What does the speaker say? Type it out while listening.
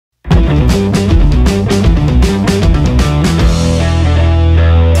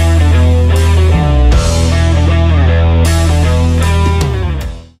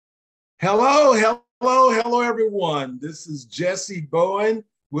everyone. This is Jessie Bowen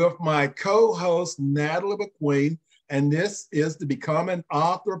with my co-host, Natalie McQueen, and this is the Become an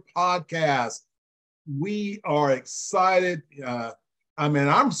Author podcast. We are excited.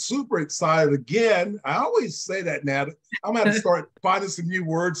 I'm super excited again. I always say that, Natalie. I'm going to start finding some new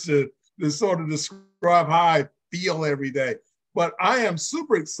words to sort of describe how I feel every day. But I am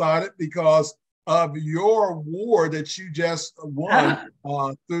super excited because of your award that you just won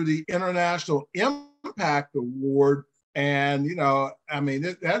through the International Impact Award. And,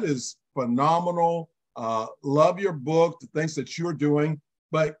 that is phenomenal. Love your book, the things that you're doing.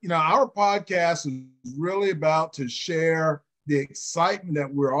 But, our podcast is really about to share the excitement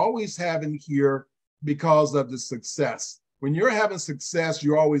that we're always having here because of the success. When you're having success,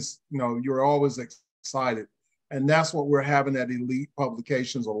 you're always excited. And that's what we're having at Elite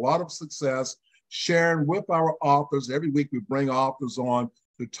Publications, a lot of success, sharing with our authors. Every week we bring authors on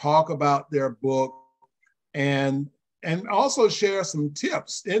to talk about their book and also share some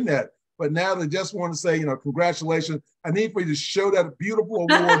tips in that. But Natalie, just want to say, congratulations. I need for you to show that beautiful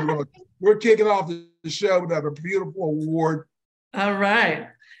award. We're kicking off the show with that beautiful award. All right.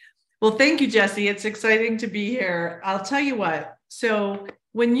 Well, thank you, Jessie. It's exciting to be here. I'll tell you what. So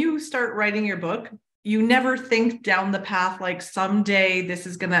when you start writing your book, you never think down the path like someday this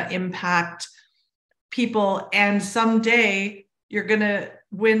is going to impact people and someday you're going to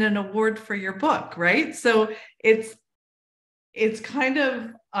win an award for your book, right? So it's kind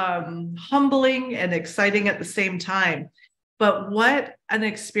of humbling and exciting at the same time. But what an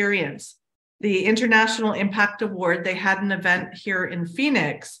experience. The International Impact Award, they had an event here in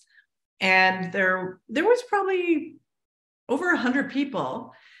Phoenix, and there was probably over 100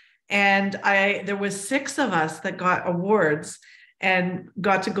 people. And there was 6 of us that got awards and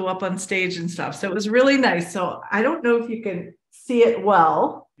got to go up on stage and stuff. So it was really nice. So I don't know if you can see it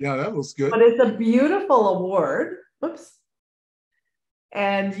well. Yeah, that looks good. But it's a beautiful award. Whoops.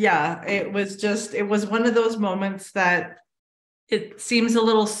 And yeah, it was one of those moments that it seems a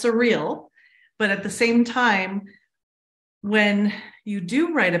little surreal, but at the same time, when you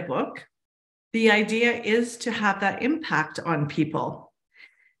do write a book, the idea is to have that impact on people.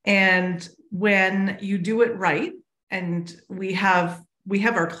 And when you do it right, and we have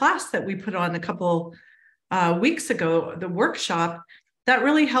our class that we put on a couple weeks ago, the workshop, that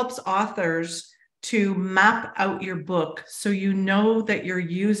really helps authors to map out your book so you know that you're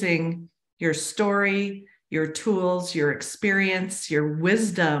using your story, your tools, your experience, your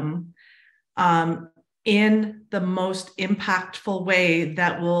wisdom in the most impactful way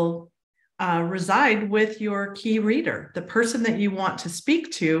that will reside with your key reader, the person that you want to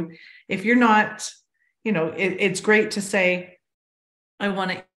speak to. If you're not, it's great to say, I want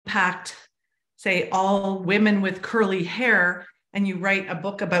to impact, say, all women with curly hair, and you write a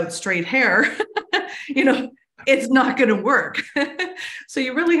book about straight hair, it's not going to work. So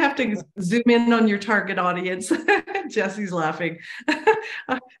you really have to zoom in on your target audience. Jesse's laughing.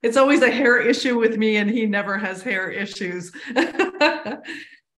 It's always a hair issue with me, and he never has hair issues.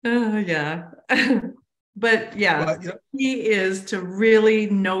 Yeah. But yeah, the key is to really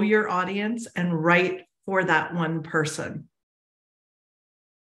know your audience and write for that one person.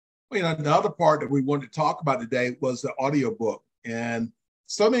 The other part that we wanted to talk about today was the audiobook. And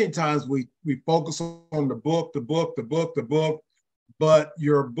so many times we focus on the book, but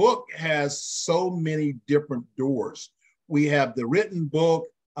your book has so many different doors. We have the written book.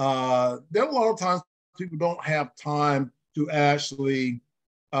 There are a lot of times people don't have time to actually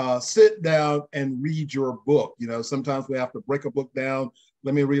sit down and read your book. Sometimes we have to break a book down.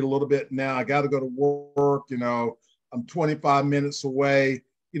 Let me read a little bit now. I got to go to work. I'm 25 minutes away,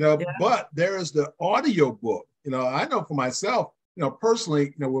 yeah. But there is the audio book. I know for myself,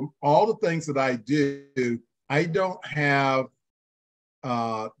 personally, with all the things that I do, I don't have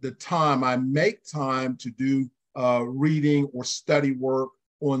the time. I make time to do reading or study work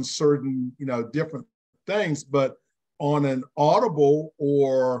on certain, different things, but on an Audible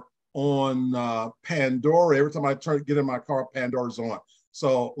or on Pandora, every time I get in my car, Pandora's on.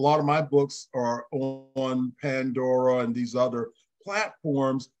 So a lot of my books are on Pandora and these other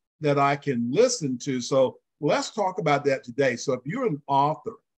platforms that I can listen to. So let's talk about that today. So if you're an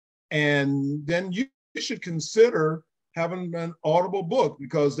author, and then you should consider having an Audible book,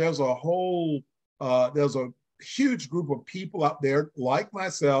 because there's a huge group of people out there like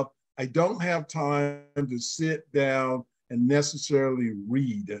myself. I don't have time to sit down and necessarily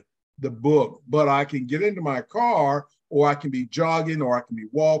read the book, but I can get into my car, or I can be jogging, or I can be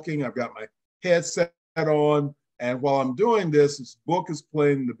walking. I've got my headset on, and while I'm doing this book is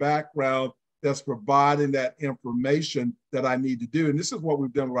playing in the background that's providing that information that I need to do. And this is what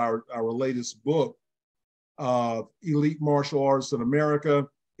we've done with our latest book, elite martial artists in America.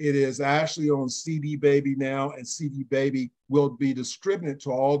 It is actually on CD Baby now, and CD Baby will be distributed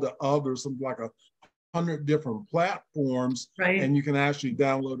to all the others, something like 100 different platforms, Right. and you can actually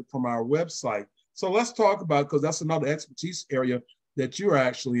download it from our website. So let's talk about, because that's another expertise area that you're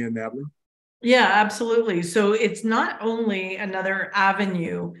actually in, Natalie. Yeah, absolutely. So it's not only another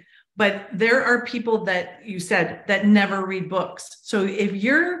avenue, but there are people that you said that never read books. So if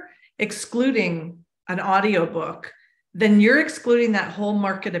you're excluding an audiobook, then you're excluding that whole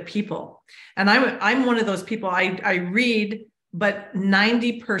market of people. And I'm one of those people. I read, but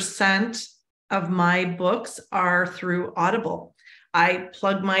 90% of my books are through Audible. I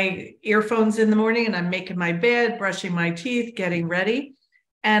plug my earphones in the morning and I'm making my bed, brushing my teeth, getting ready,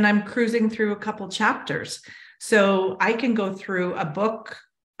 and I'm cruising through a couple chapters. So I can go through a book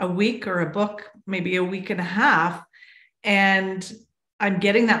a week, or a book maybe a week and a half, and I'm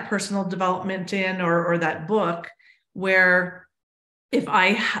getting that personal development in, or that book, where if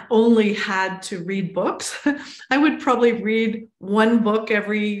I only had to read books, I would probably read one book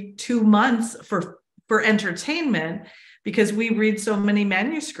every 2 months for entertainment, because we read so many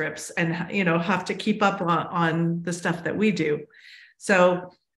manuscripts and have to keep up on the stuff that we do.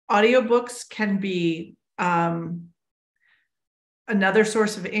 So audiobooks can be another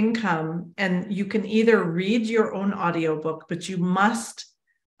source of income, and you can either read your own audiobook, but you must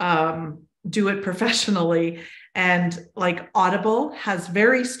do it professionally. And like Audible has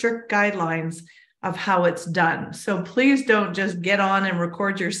very strict guidelines of how it's done. So please don't just get on and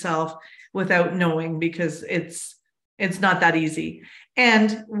record yourself without knowing, because it's not that easy.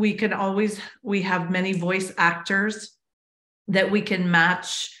 And we have many voice actors that we can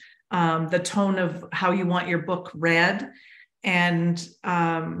match the tone of how you want your book read, and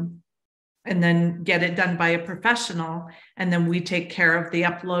then get it done by a professional. And then we take care of the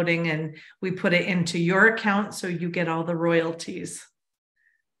uploading and we put it into your account, so you get all the royalties.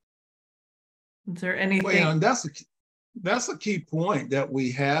 Is there anything? Well, and that's a key point that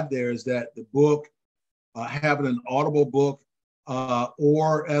we have there, is that the book, having an Audible book,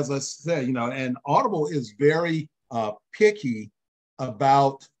 or as I said, and Audible is very picky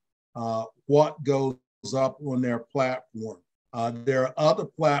about what goes up on their platform. There are other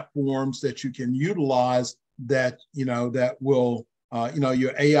platforms that you can utilize that will,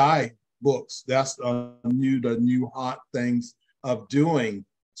 your AI books. That's the new hot things of doing.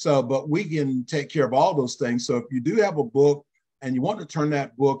 So, but we can take care of all those things. So if you do have a book and you want to turn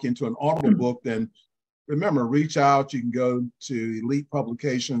that book into an Audible book, then remember, reach out. You can go to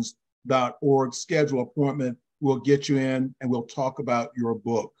elitepublications.org, schedule an appointment. We'll get you in and we'll talk about your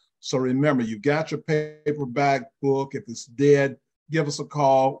book. So remember, you've got your paperback book. If it's dead, give us a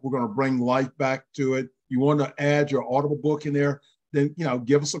call. We're going to bring life back to it. You want to add your Audible book in there, then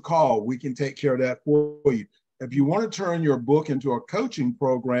give us a call. We can take care of that for you. If you want to turn your book into a coaching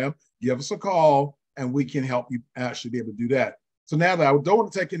program, give us a call and we can help you actually be able to do that. So now that I don't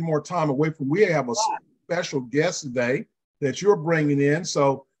want to take any more time away from, we have a special guest today that you're bringing in.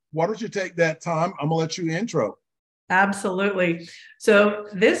 So why don't you take that time? I'm going to let you intro. Absolutely. So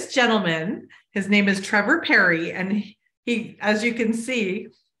this gentleman, his name is Trevor Perry, and he, as you can see,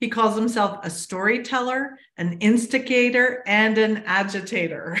 he calls himself a storyteller, an instigator, and an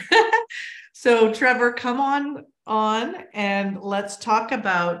agitator. So Trevor, come on and let's talk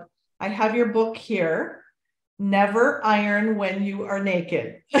about, I have your book here, Never Iron When You Are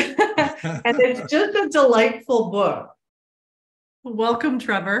Naked. And it's just a delightful book. Welcome,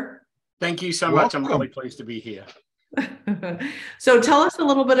 Trevor. Thank you so much. I'm really pleased to be here. So tell us a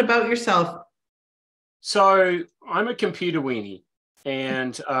little bit about yourself. So I'm a computer weenie,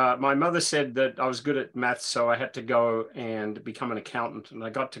 and my mother said that I was good at maths, so I had to go and become an accountant. And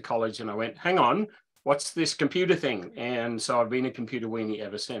I got to college and I went, hang on, what's this computer thing? And so I've been a computer weenie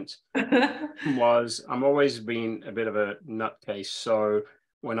ever since. I'm always been a bit of a nutcase. So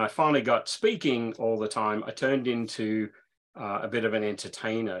when I finally got speaking all the time, I turned into a bit of an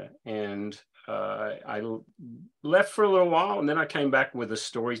entertainer, and I left for a little while, and then I came back with a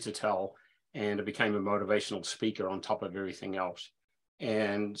story to tell, and I became a motivational speaker on top of everything else.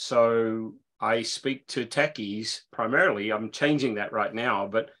 And so I speak to techies primarily. I'm changing that right now,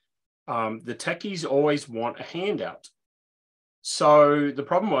 but the techies always want a handout. So the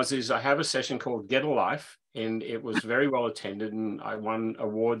problem is I have a session called Get a Life, and it was very well attended, and I won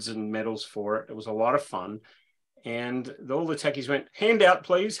awards and medals for it. It was a lot of fun. And all the techies went, handout,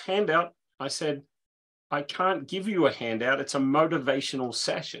 please, handout. I said, I can't give you a handout. It's a motivational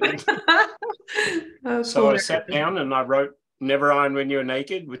session. So I sat down and I wrote Never Iron When You're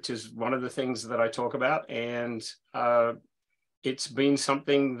Naked, which is one of the things that I talk about. And it's been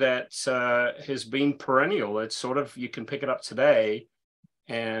something that has been perennial. It's sort of, you can pick it up today.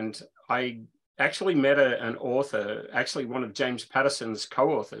 And I actually met an author, actually one of James Patterson's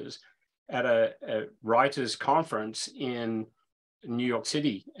co-authors, at a writers' conference in New York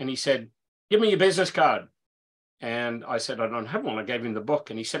City. And he said, "Give me your business card." And I said, "I don't have one." I gave him the book,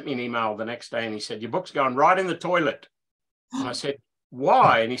 and he sent me an email the next day and he said, "Your book's going right in the toilet." And I said,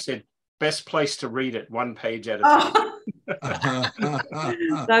 "Why?" And he said, "Best place to read it, one page at a time."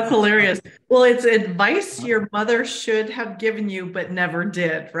 That's hilarious. Well, it's advice your mother should have given you, but never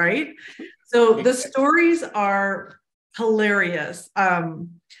did, right? So the stories are hilarious.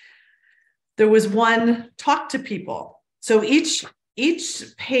 There was one, talk to people. So each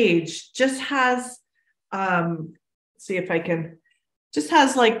page just has, see if I can, just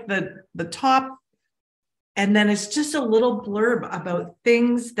has like the top, and then it's just a little blurb about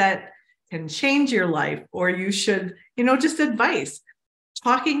things that can change your life, or you should, just advice.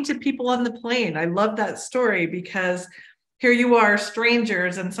 Talking to people on the plane. I love that story because here you are,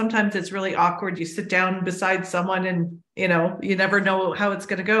 strangers, and sometimes it's really awkward. You sit down beside someone and, you never know how it's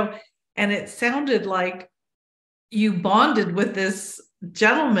going to go. And it sounded like you bonded with this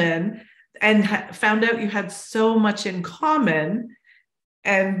gentleman and found out you had so much in common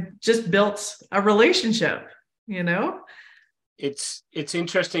and just built a relationship, It's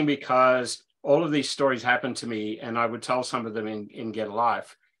interesting because all of these stories happened to me, and I would tell some of them in Get a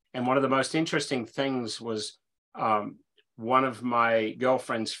Life. And one of the most interesting things was one of my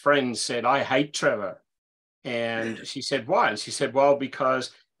girlfriend's friends said, "I hate Trevor." And she said, "Why?" And she said, "Well,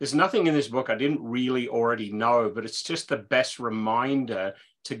 because there's nothing in this book I didn't really already know, but it's just the best reminder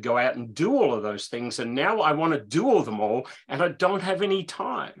to go out and do all of those things. And now I want to do all of them all, and I don't have any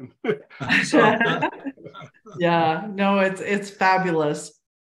time." Yeah, no, it's fabulous.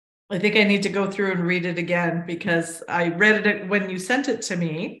 I think I need to go through and read it again because I read it when you sent it to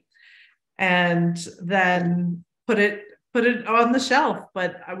me and then put it on the shelf.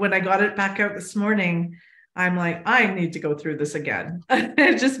 But when I got it back out this morning, I'm like, I need to go through this again.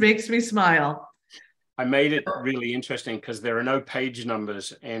 It just makes me smile. I made it really interesting because there are no page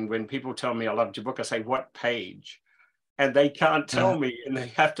numbers. And when people tell me I loved your book, I say, "What page?" And they can't tell me, and they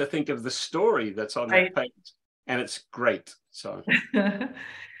have to think of the story that's on that page. And it's great. So,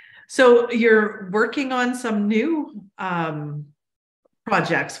 so you're working on some new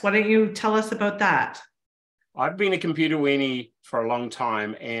projects. Why don't you tell us about that? I've been a computer weenie for a long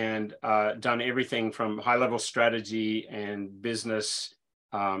time and done everything from high-level strategy and business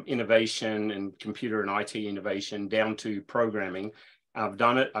innovation and computer and IT innovation down to programming. I've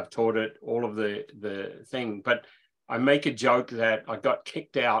done it. I've taught it, all of the thing. But I make a joke that I got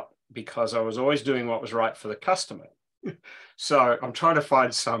kicked out because I was always doing what was right for the customer. So I'm trying to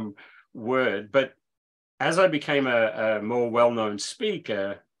find some word. But as I became a more well-known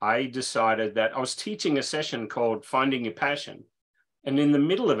speaker, I decided that I was teaching a session called Finding Your Passion. And in the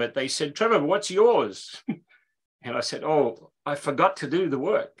middle of it, they said, "Trevor, what's yours?" And I said, "Oh, I forgot to do the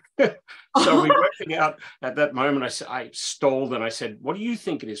work." So we worked it out at that moment. I stalled and I said, "What do you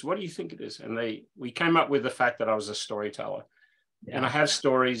think it is? What do you think it is?" And we came up with the fact that I was a storyteller. Yeah. And I have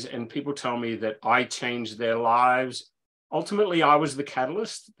stories, and people tell me that I changed their lives. Ultimately, I was the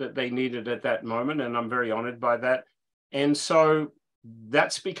catalyst that they needed at that moment, and I'm very honored by that. And so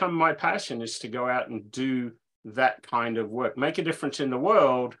that's become my passion, is to go out and do that kind of work, make a difference in the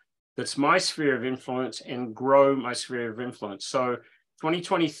world that's my sphere of influence, and grow my sphere of influence. So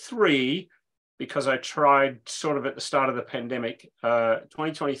 2023, because I tried sort of at the start of the pandemic,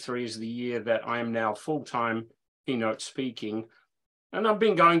 2023 is the year that I am now full-time keynote speaking. And I've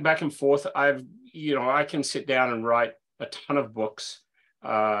been going back and forth. I can sit down and write a ton of books,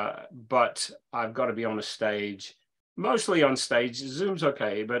 but I've got to be on a stage, mostly on stage. Zoom's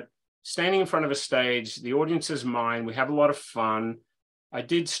okay, but standing in front of a stage, the audience is mine. We have a lot of fun. I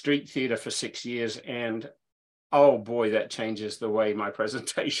did street theater for 6 years, and oh boy, that changes the way my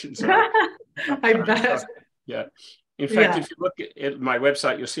presentations are. I bet. Yeah. In fact, if you look at my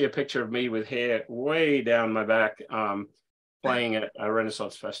website, you'll see a picture of me with hair way down my back, playing at a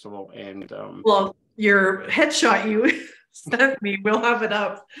Renaissance festival. And well, your headshot you sent me, we'll have it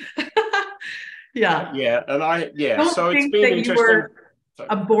up. Yeah. Yeah. And so it's been that interesting. You were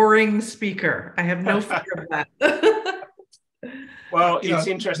a boring speaker. I have no fear of that. Well, it's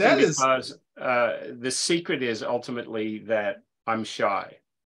interesting because the secret is ultimately that I'm shy.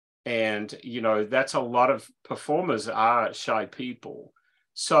 And, that's a lot of performers are shy people.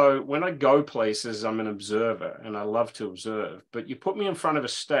 So when I go places, I'm an observer and I love to observe. But you put me in front of a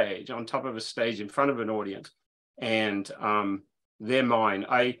stage, on top of a stage, in front of an audience, and they're mine.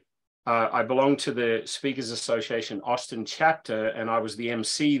 I belong to the Speakers Association Austin chapter, and I was the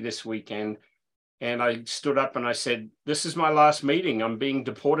MC this weekend. And I stood up and I said, "This is my last meeting. I'm being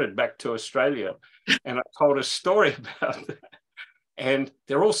deported back to Australia." And I told a story about that. And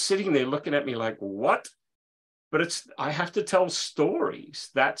they're all sitting there looking at me like, "What?" But I have to tell stories.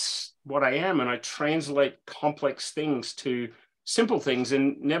 That's what I am. And I translate complex things to simple things.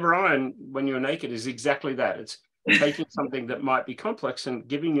 And Never Iron, When You're Naked, is exactly that. It's taking something that might be complex and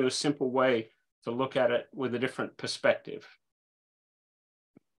giving you a simple way to look at it with a different perspective.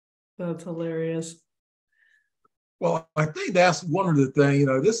 That's hilarious. Well, I think that's one of the things,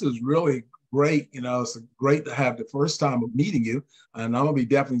 this is really great. It's great to have the first time of meeting you. And I'm going to be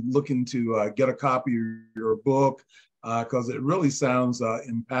definitely looking to get a copy of your book because it really sounds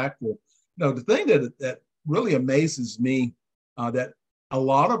impactful. The thing that really amazes me that a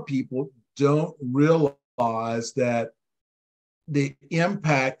lot of people don't realize that the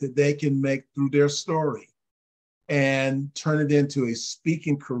impact that they can make through their story and turn it into a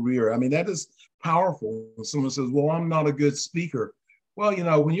speaking career. I mean, that is powerful. When someone says, "Well, I'm not a good speaker." Well,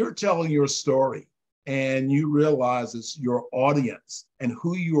 when you're telling your story and you realize it's your audience and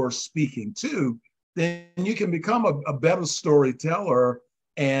who you are speaking to, then you can become a better storyteller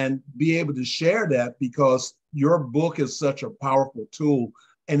and be able to share that because your book is such a powerful tool.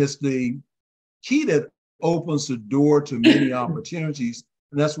 And it's the key that opens the door to many opportunities.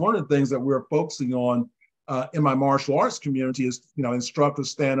 And that's one of the things that we're focusing on in my martial arts community is, instructors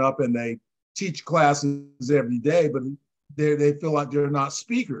stand up and they teach classes every day, but they feel like they're not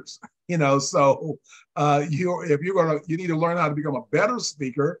speakers, so you need to learn how to become a better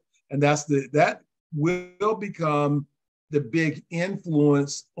speaker. And that will become the big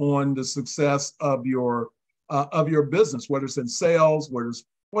influence on the success of your business, whether it's in sales,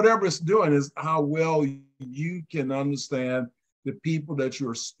 whatever it's doing, is how well you can understand the people that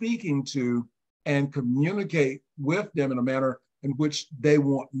you're speaking to and communicate with them in a manner in which they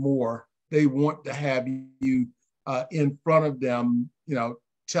want more. They want to have you in front of them,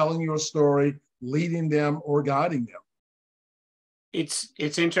 telling your story, leading them or guiding them. It's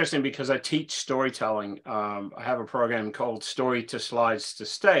interesting because I teach storytelling. I have a program called Story to Slides to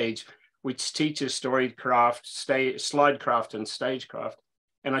Stage, which teaches storycraft, slidecraft, and stagecraft.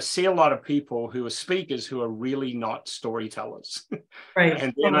 And I see a lot of people who are speakers who are really not storytellers. Right.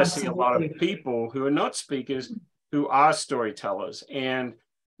 And then I see a lot of people who are not speakers who are storytellers. And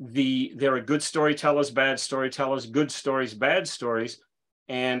there are good storytellers, bad storytellers, good stories, bad stories.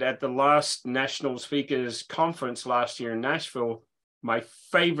 And at the last National Speakers Conference last year in Nashville, my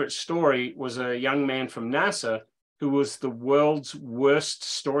favorite story was a young man from NASA who was the world's worst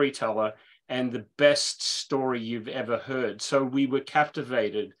storyteller and the best story you've ever heard. So we were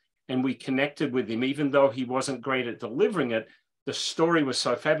captivated and we connected with him, even though he wasn't great at delivering it. The story was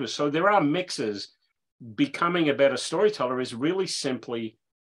so fabulous. So there are mixes. Becoming a better storyteller is really simply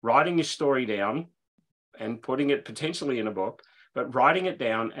writing your story down and putting it potentially in a book, but writing it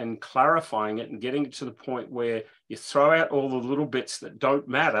down and clarifying it and getting it to the point where you throw out all the little bits that don't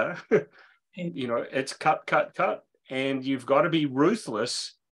matter. It's cut. And you've got to be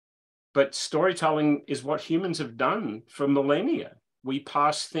ruthless. But storytelling is what humans have done for millennia. We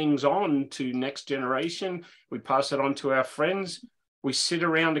pass things on to next generation. We pass it on to our friends. We sit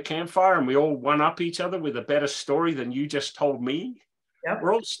around a campfire and we all one-up each other with a better story than you just told me. Yep.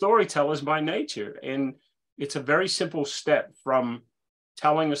 We're all storytellers by nature. And it's a very simple step from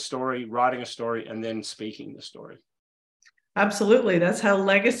telling a story, writing a story, and then speaking the story. Absolutely. That's how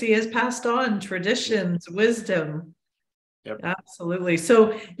legacy is passed on, traditions, wisdom. Yep. Absolutely.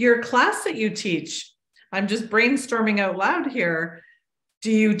 So your class that you teach, I'm just brainstorming out loud here.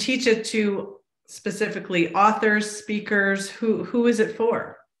 Do you teach it to specifically authors, speakers? Who is it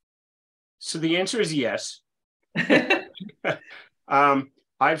for? So the answer is yes.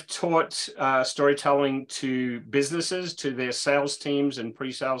 I've taught storytelling to businesses, to their sales teams and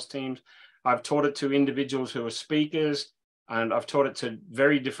pre-sales teams. I've taught it to individuals who are speakers, and I've taught it to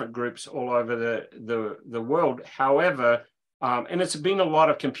very different groups all over the world. However, and it's been a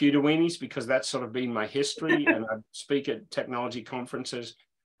lot of computer weenies because that's sort of been my history, and I speak at technology conferences.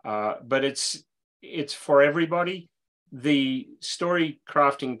 But it's for everybody. The story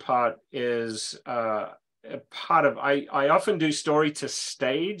crafting part is a part of, I often do story to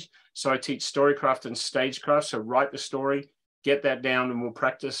stage. So I teach storycraft and stagecraft. So write the story, get that down, and we'll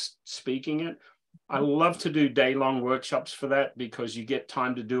practice speaking it. I love to do day-long workshops for that because you get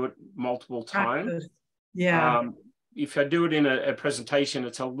time to do it multiple times. Yeah. If I do it in a presentation,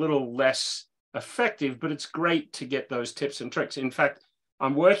 it's a little less effective, but it's great to get those tips and tricks. In fact,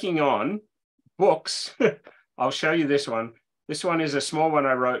 I'm working on books. I'll show you this one. This one is a small one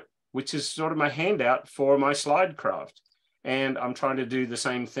I wrote which is sort of my handout for my slide craft. And I'm trying to do the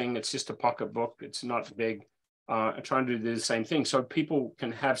same thing. It's just a pocket book. It's not big. I'm trying to do the same thing so people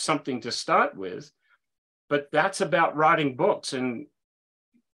can have something to start with. But that's about writing books. And,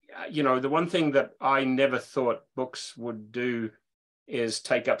 you know, the one thing that I never thought books would do is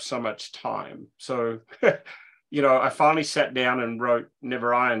take up so much time. So, you know, I finally sat down and wrote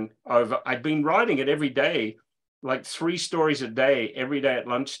Never Iron over. I'd been writing it every day, like 3 stories a day, every day at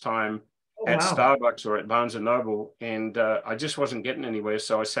lunchtime at Starbucks or at Barnes & Noble. And I just wasn't getting anywhere.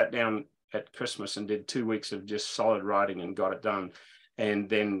 So I sat down at Christmas and did 2 weeks of just solid writing and got it done. And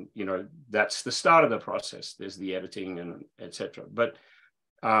then, you know, that's the start of the process. There's the editing and etc. But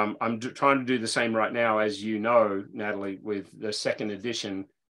I'm trying to do the same right now, as you know, Natalie, with the second edition.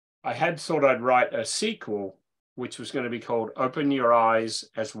 I had thought I'd write a sequel, which was going to be called Open Your Eyes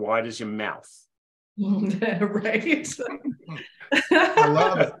as Wide as Your Mouth. Right. I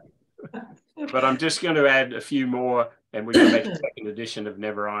love it. But I'm just going to add a few more, and we're going to make a second edition of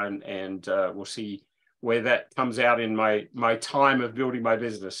Never Iron, and we'll see where that comes out in my time of building my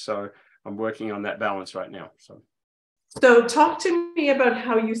business. So I'm working on that balance right now. So talk to me about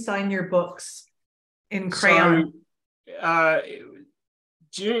how you sign your books in crayon. So,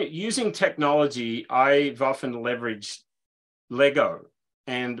 using technology, I've often leveraged Lego,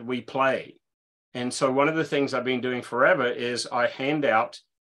 and we play. And so one of the things I've been doing forever is I hand out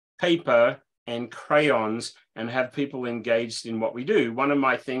paper and crayons and have people engaged in what we do. One of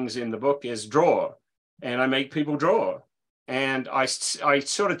my things in the book is draw, and I make people draw. And I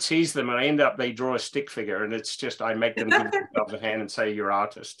sort of tease them, and I end up, they draw a stick figure, and it's just, I make them give themselves a hand and say, you're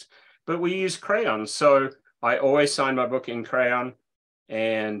artist. But we use crayons. So I always sign my book in crayon,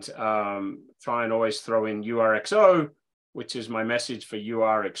 and try and always throw in URXO, which is my message for you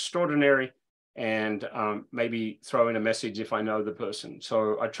are extraordinary, and maybe throw in a message if I know the person.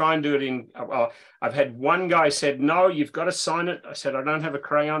 So I try and do it in, well, I've had one guy said, no, you've got to sign it. I said, I don't have a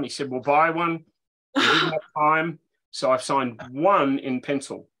crayon. He said, well, buy one. We didn't have time. So I've signed one in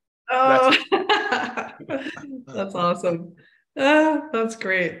pencil. Oh, that's awesome. That's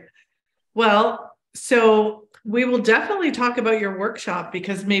great. Well, so we will definitely talk about your workshop,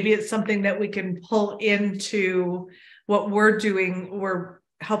 because maybe it's something that we can pull into what we're doing. We're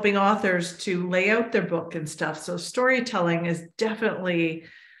helping authors to lay out their book and stuff. So storytelling is definitely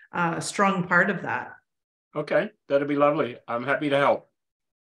a strong part of that. Okay, that'd be lovely. I'm happy to help.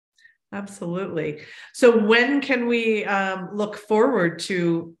 Absolutely. So when can we look forward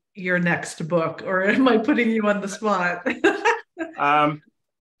to your next book, or am I putting you on the spot?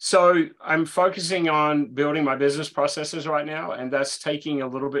 So I'm focusing on building my business processes right now, and that's taking a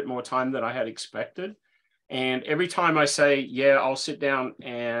little bit more time than I had expected. And every time I say, yeah, I'll sit down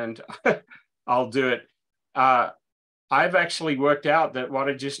and I'll do it, I've actually worked out that what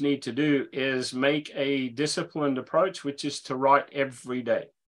I just need to do is make a disciplined approach, which is to write every day.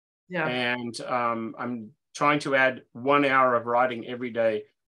 Yeah. And I'm trying to add 1 hour of writing every day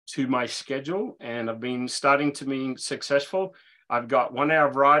to my schedule, and I've been starting to be successful. I've got 1 hour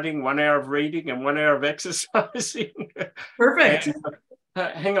of writing, 1 hour of reading, and 1 hour of exercising. Perfect. And,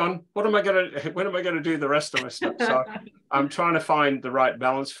 hang on, when am I going to do the rest of my stuff? So I'm trying to find the right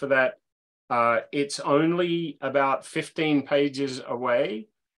balance for that. It's only about 15 pages away.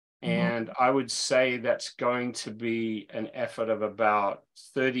 And I would say that's going to be an effort of about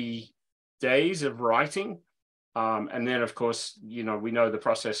 30 days of writing. And then, of course, you know, we know the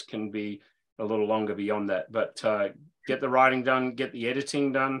process can be a little longer beyond that. But get the writing done, get the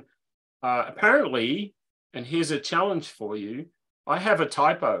editing done. Apparently, and here's a challenge for you, I have a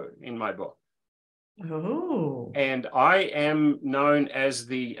typo in my book. Oh. And I am known as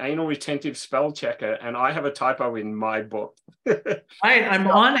the anal retentive spell checker, and I have a typo in my book. I'm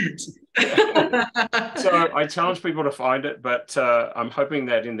on it. So I challenge people to find it, but I'm hoping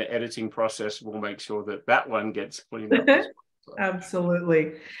that in the editing process, we'll make sure that that one gets cleaned up. So.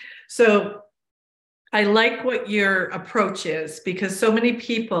 Absolutely. So I like what your approach is, because so many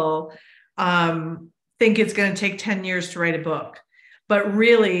people think it's going to take 10 years to write a book. But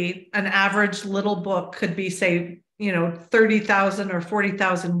really, an average little book could be, say, 30,000 or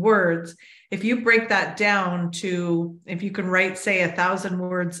 40,000 words. If you break that down to, if you can write, say, 1,000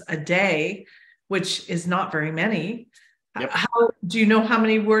 words a day, which is not very many. Yep. Do you know how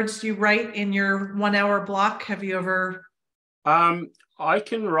many words you write in your 1 hour block? Have you ever? I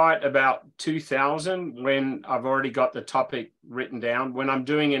can write about 2,000 when I've already got the topic written down. When I'm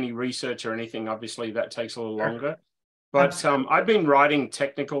doing any research or anything, obviously that takes a little longer. But I've been writing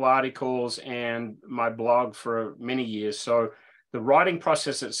technical articles and my blog for many years. So the writing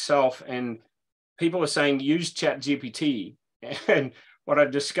process itself, and people are saying use ChatGPT. And what I've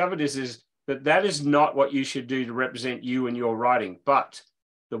discovered is that is not what you should do to represent you and your writing. But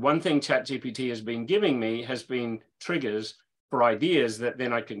the one thing ChatGPT has been giving me has been triggers for ideas that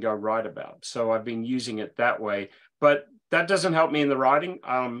then I can go write about. So I've been using it that way, but that doesn't help me in the writing.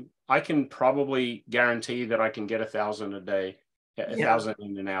 I can probably guarantee that I can get 1,000 a day, 1,000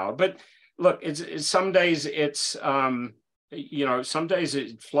 in an hour. But look, it's some days it's, you know, some days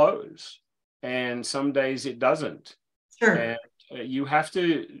it flows and some days it doesn't. Sure. And you have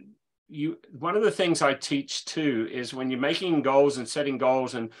to, one of the things I teach too is when you're making goals and setting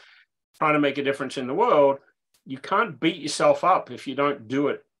goals and trying to make a difference in the world, you can't beat yourself up if you don't do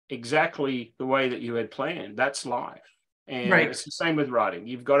it exactly the way that you had planned. That's life. And it's the same with writing.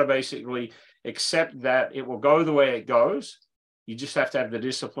 You've got to basically accept that it will go the way it goes. You just have to have the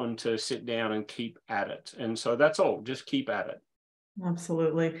discipline to sit down and keep at it. And so that's all, just keep at it.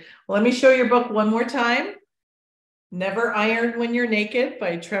 Absolutely. Well, let me show your book one more time. Never Iron When You're Naked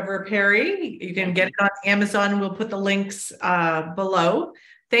by Trevor Perry. You can get it on Amazon. We'll put the links below.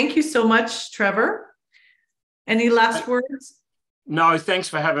 Thank you so much, Trevor. Any last words? No, thanks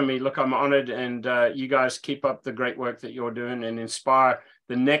for having me. Look, I'm honored, and you guys keep up the great work that you're doing and inspire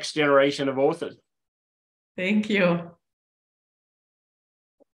the next generation of authors. Thank you.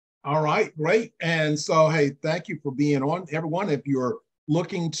 All right, great. And so, hey, thank you for being on. Everyone, if you're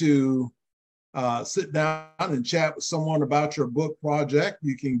looking to sit down and chat with someone about your book project,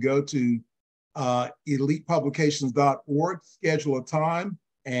 you can go to elitepublications.org, schedule a time,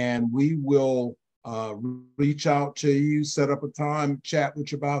 and we will reach out to you, set up a time, chat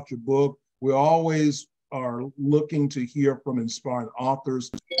with you about your book. We always are looking to hear from inspiring authors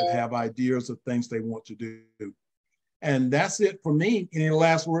that have ideas of things they want to do. And that's it for me. Any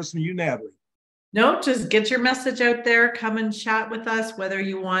last words from you, Natalie? No, just get your message out there. Come and chat with us. Whether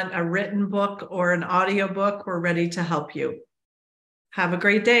you want a written book or an audiobook, we're ready to help you. Have a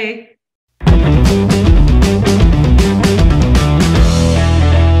great day.